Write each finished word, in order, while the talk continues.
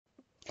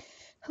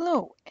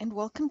Hello and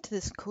welcome to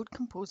this Code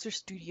Composer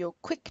Studio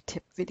quick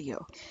tip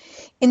video.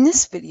 In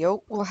this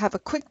video, we'll have a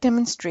quick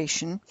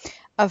demonstration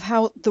of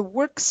how the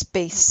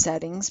workspace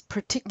settings,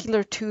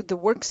 particular to the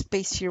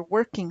workspace you're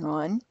working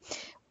on,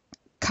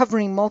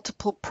 covering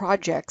multiple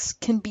projects,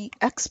 can be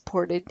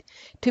exported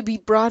to be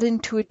brought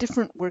into a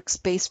different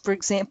workspace, for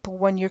example,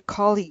 one your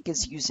colleague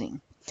is using.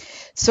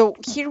 So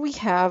here we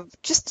have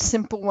just a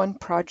simple one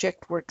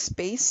project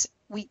workspace.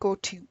 We go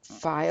to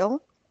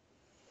File,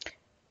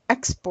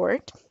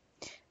 Export.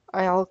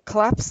 I'll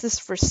collapse this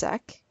for a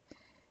sec,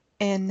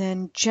 and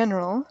then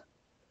General,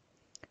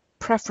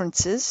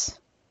 Preferences.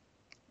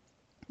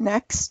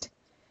 Next,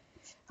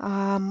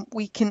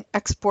 we can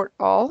export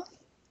all,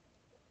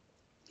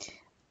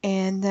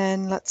 and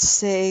then let's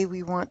say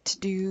we want to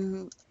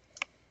do,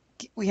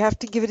 we have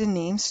to give it a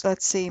name, so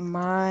let's say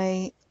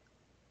my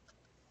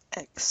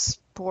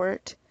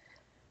export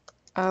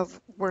of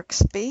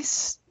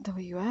workspace,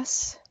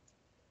 WS,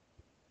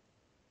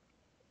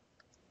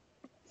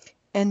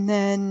 and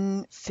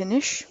then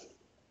finish.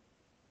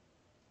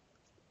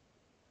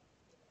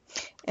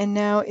 And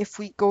now if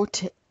we go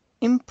to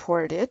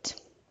import it,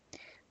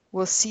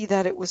 we'll see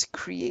that it was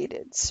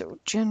created. So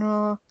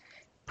General,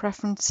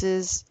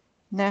 Preferences,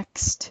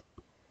 Next.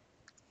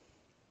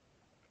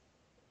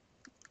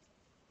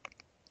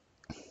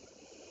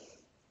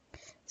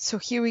 So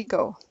here we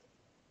go.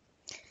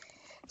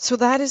 So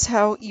that is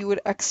how you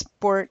would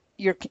export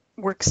your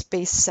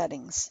workspace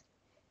settings.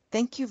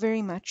 Thank you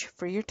very much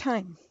for your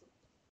time.